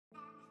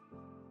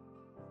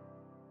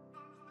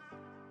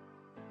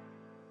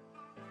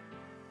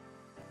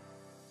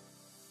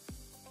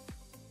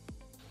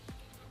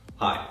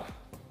Hi,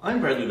 I'm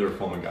Bradley the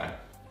Reformer Guy.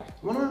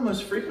 One of the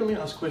most frequently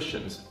asked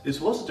questions is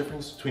what's the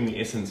difference between the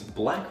Essence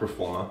Black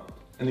Reformer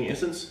and the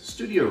Essence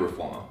Studio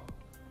Reformer?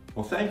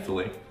 Well,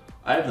 thankfully,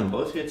 I have them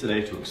both here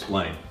today to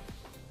explain.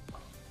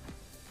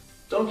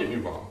 Don't get me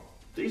wrong,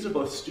 these are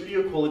both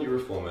studio quality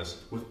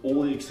reformers with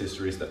all the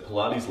accessories that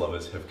Pilates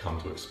lovers have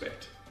come to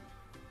expect.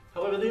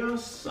 However, there are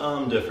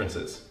some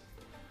differences.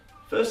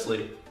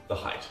 Firstly, the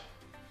height.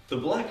 The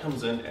Black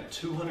comes in at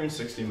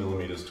 260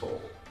 millimeters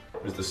tall,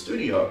 whereas the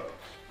Studio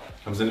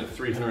comes in at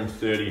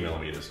 330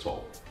 millimeters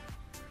tall.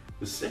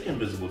 The second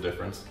visible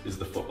difference is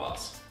the foot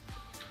bars.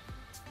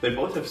 They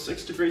both have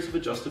 6 degrees of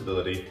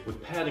adjustability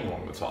with padding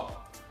along the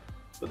top,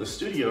 but the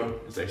Studio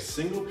is a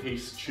single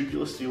piece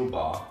tubular steel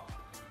bar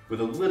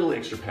with a little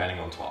extra padding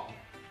on top.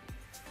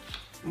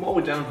 And while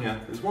we're down here,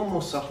 there's one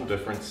more subtle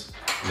difference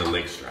in the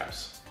leg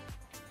straps.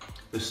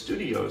 The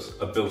Studios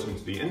are built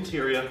into the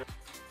interior,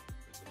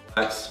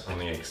 that's on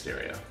the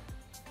exterior.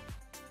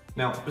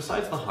 Now,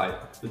 besides the height,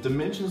 the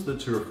dimensions of the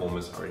two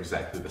reformers are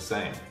exactly the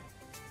same.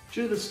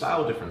 Due to the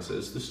style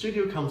differences, the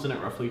Studio comes in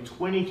at roughly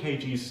 20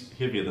 kgs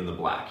heavier than the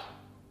Black.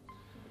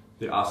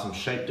 There are some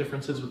shape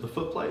differences with the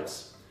foot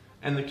plates,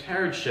 and the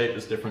carriage shape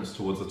is different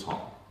towards the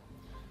top.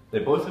 They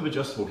both have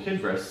adjustable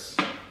headrests,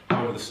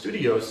 however the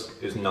Studio's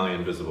is nigh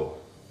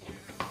invisible.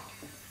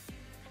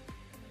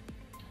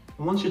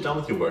 And once you're done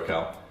with your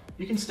workout,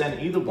 you can stand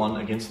either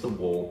one against the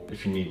wall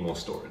if you need more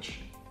storage.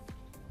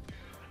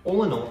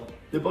 All in all,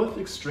 they're both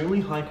extremely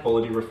high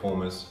quality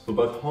reformers for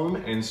both home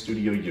and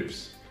studio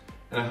use,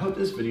 and I hope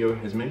this video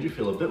has made you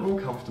feel a bit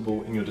more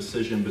comfortable in your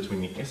decision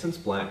between the Essence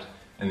Black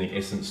and the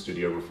Essence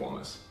Studio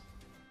reformers.